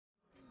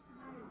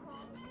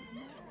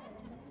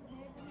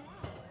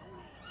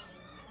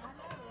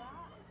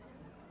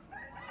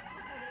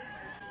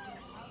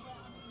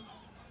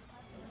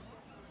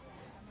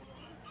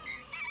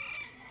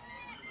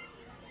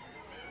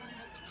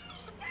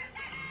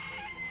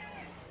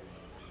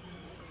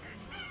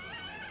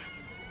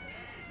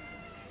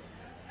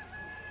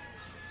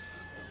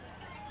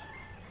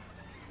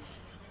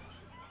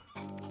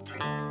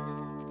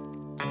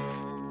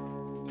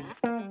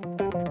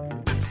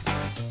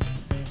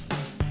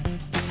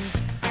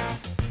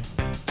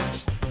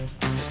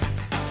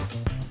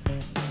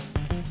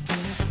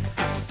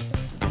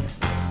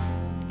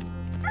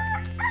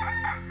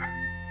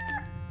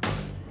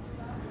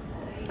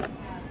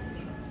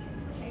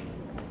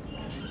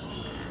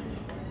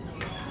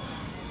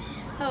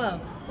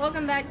Hello,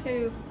 welcome back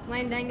to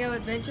Lanedango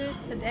Adventures.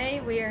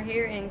 Today we are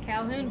here in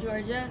Calhoun,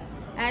 Georgia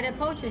at a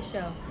poultry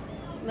show.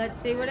 Let's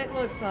see what it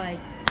looks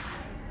like.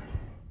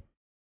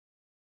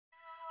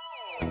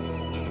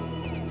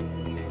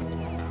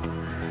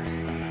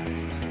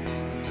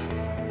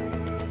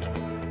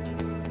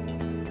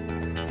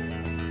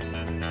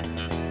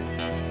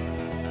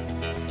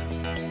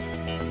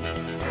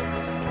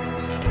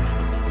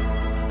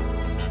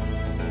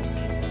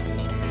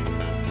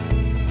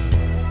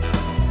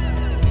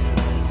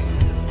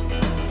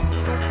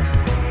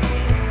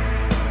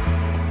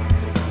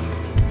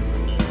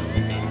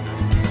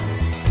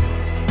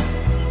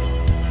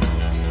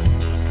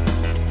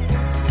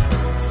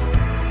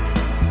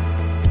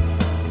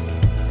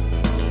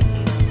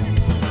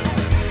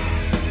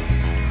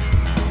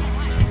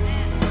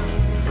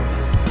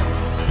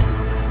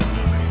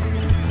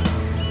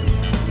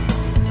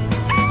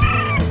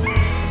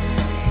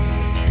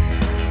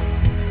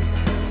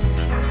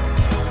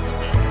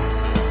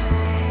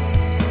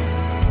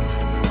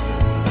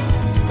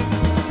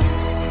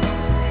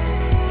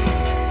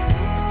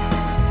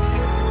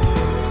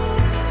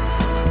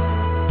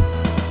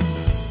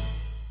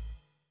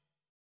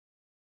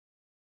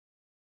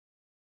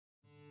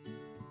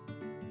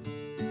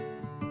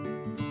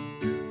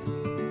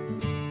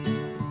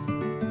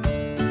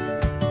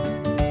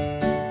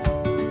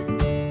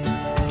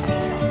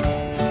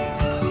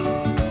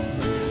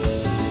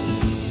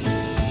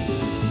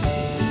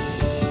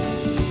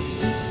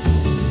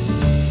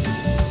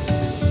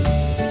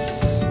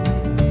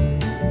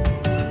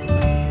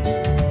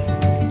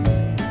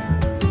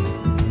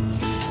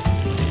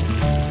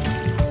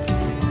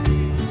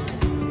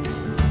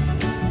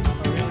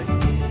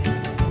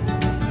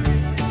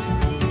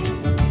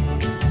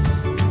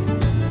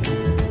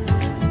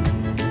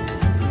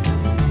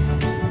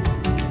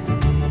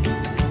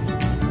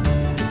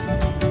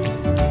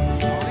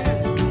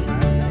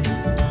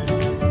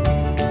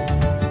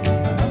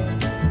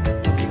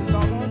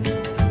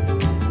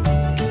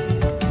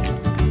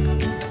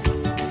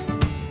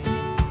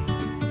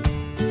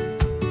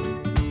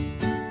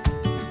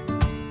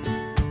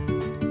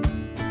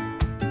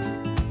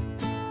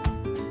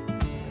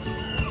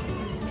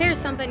 Here's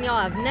something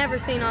y'all have never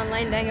seen on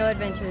Lanedango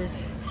Adventures.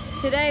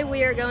 Today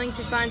we are going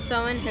to find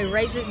someone who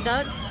raises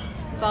ducks.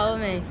 Follow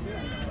me.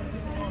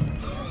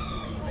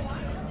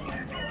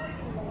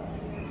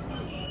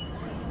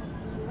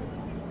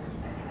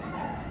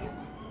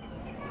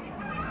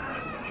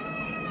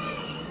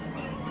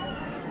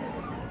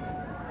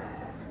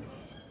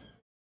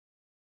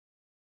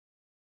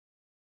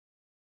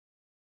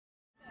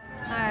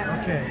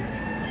 Okay,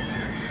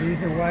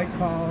 these are white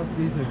calls,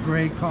 these are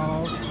gray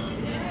calls.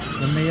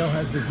 The male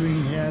has the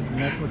green head,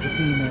 and that's what the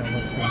female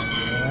looks like,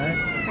 all right?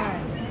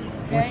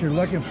 Okay. What you're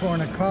looking for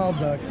in a call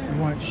duck, you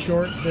want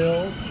short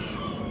bills,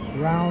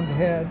 round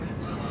heads,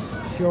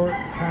 short,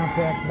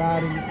 compact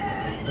bodies,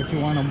 but you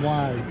want them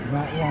wide,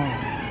 not long.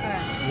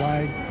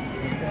 Wide.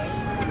 Okay.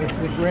 This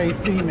is a gray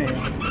female.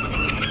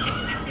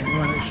 You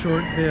want a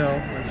short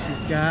bill, like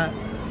she's got,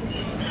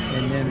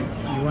 and then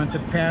you want the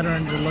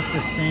pattern to look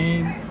the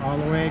same all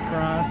the way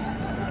across.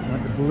 You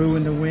want the blue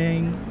in the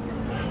wing.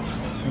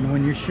 And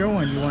when you're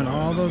showing, you want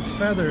all those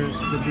feathers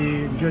to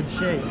be in good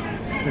shape.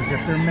 Because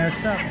if they're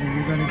messed up, then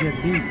you're going to get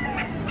beat.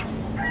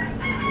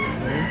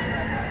 Okay.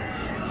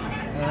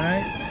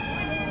 Alright?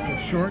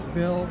 So short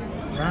bill,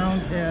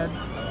 round head,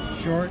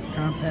 short,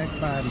 compact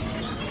body.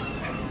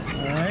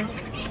 Alright?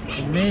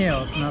 The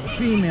males. Now the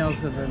females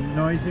are the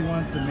noisy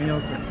ones. The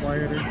males are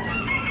quieter.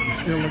 You're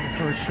still looking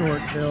for a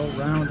short bill,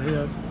 round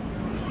head.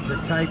 The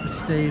type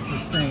stays the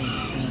same.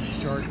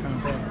 Short,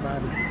 compact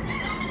bodies.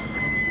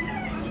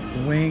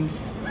 The wings.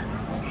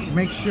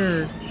 Make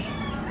sure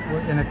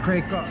in a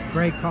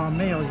gray call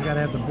male, you got to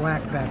have the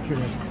black back here.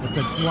 If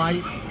it's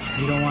white,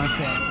 you don't want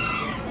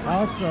that.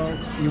 Also,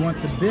 you want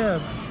the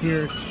bib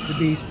here to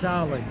be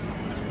solid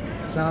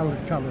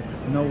color,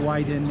 no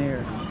white in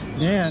there.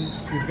 Then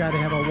you've got to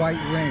have a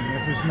white ring.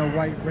 If there's no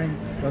white ring,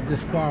 they'll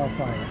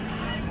disqualify it.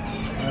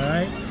 All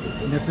right.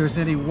 And if there's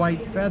any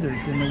white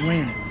feathers in the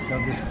wing,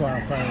 they'll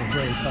disqualify a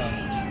gray call.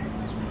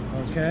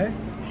 Okay.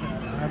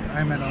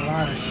 I'm at a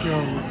lot of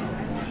shows.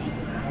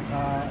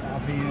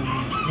 I'll be in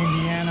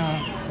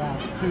Indiana about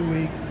 2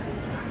 weeks.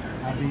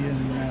 I'll be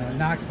in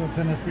Knoxville,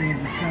 Tennessee in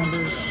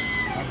December.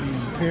 I'll be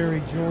in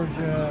Perry,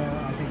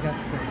 Georgia. I think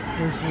that's the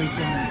first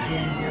weekend in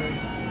January.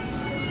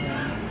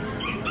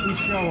 And we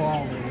show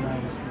all the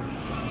United States.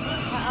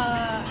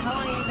 How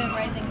long have you been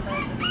raising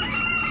birds?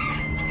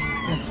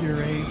 Since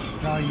your age,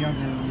 probably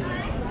younger than you.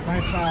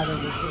 My father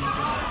was into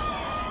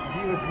that.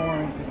 He was more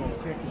into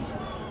the chickens,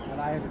 but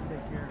I had to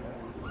take care of it.